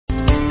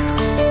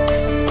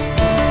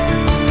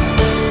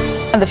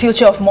And the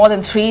future of more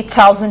than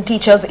 3,000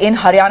 teachers in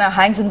Haryana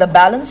hangs in the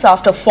balance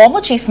after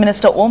former Chief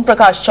Minister Om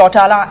Prakash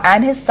Chautala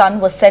and his son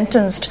were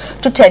sentenced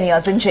to 10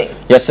 years in jail.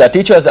 Yes,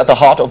 teachers at the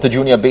heart of the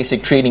junior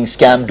basic training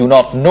scam do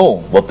not know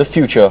what the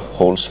future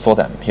holds for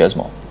them. Here's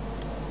more.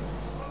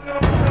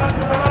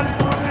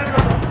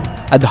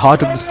 At the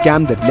heart of the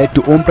scam that led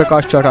to Om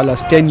Prakash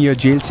Chautala's 10-year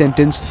jail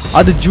sentence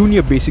are the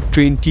junior basic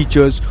trained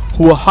teachers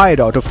who were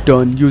hired out of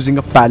turn using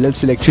a parallel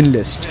selection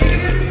list.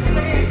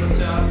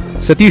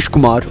 Satish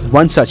Kumar,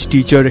 one such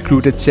teacher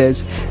recruited,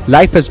 says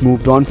life has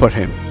moved on for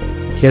him.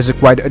 He has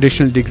acquired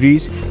additional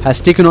degrees, has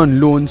taken on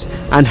loans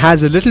and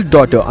has a little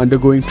daughter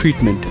undergoing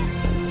treatment.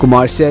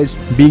 Kumar says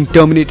being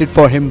terminated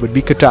for him would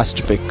be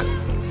catastrophic.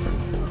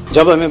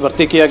 जब हमें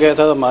भर्ती किया गया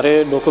था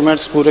हमारे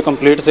documents पूरे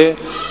complete थे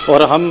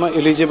और हम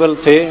एलिजिबल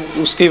थे,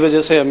 उसकी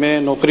वजह से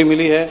हमें नौकरी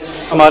मिली है।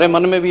 हमारे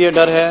मन में भी ये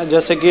डर है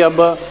जैसे कि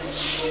अब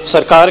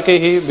सरकार के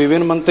ही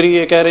विभिन्न मंत्री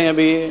ये कह रहे हैं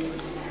अभी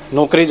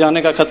नौकरी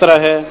जाने का खतरा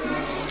है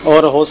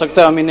और हो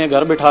सकता है हम इन्हें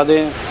घर बिठा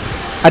दें।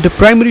 At a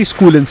primary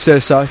school in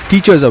Sirsa,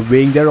 teachers are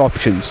weighing their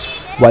options.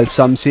 While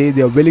some say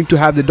they are willing to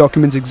have the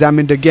documents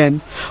examined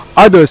again,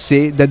 others say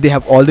that they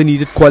have all the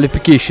needed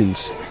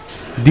qualifications.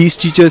 These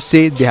teachers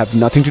say they have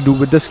nothing to do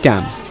with the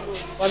scam.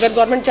 अगर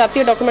government चाहती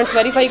है documents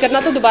verify करना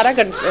तो दोबारा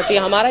कर सकती है,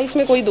 हमारा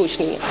इसमें कोई दोष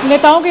नहीं है।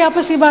 नेताओं की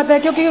आपस की बात है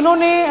क्योंकि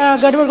उन्होंने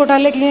गड़बड़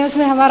घोटाले किए हैं,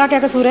 उसमें हमारा क्या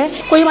कसूर है?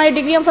 कोई हमारी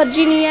डिग्रियां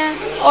फर्जी नहीं है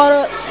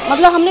और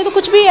मतलब हमने तो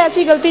कुछ भी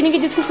ऐसी गलती नहीं की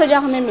जिसकी सजा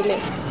हमें मिले।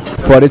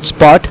 For its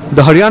part,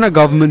 the Haryana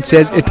government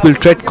says it will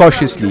tread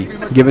cautiously,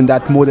 given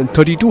that more than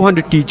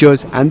 3,200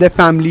 teachers and their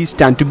families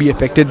stand to be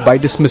affected by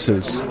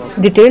dismissals.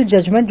 Detail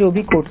judgment जो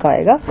भी कोर्ट का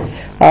आएगा,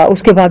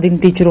 उसके बाद इन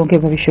टीचरों के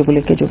भविष्य को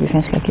लेकर जो भी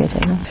फैसला किया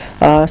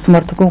जाएगा।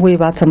 समर्थकों को ये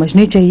बात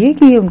समझनी चाहिए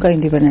कि ये उनका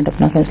इंडिपेंडेंट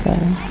अपना फैसला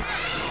है।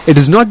 It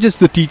is not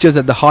just the teachers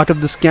at the heart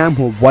of the scam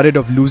who are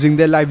worried of losing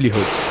their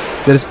livelihoods.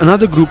 There is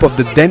another group of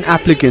the then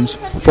applicants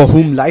for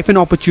whom life and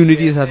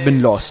opportunities have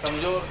been lost.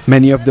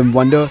 Many of them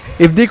wonder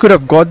if they could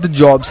have got the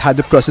jobs had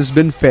the process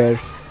been fair,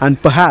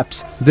 and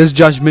perhaps this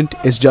judgment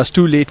is just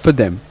too late for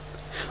them.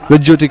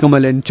 With Jyoti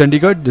Kamal in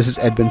Chandigarh, this is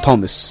Edwin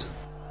Thomas.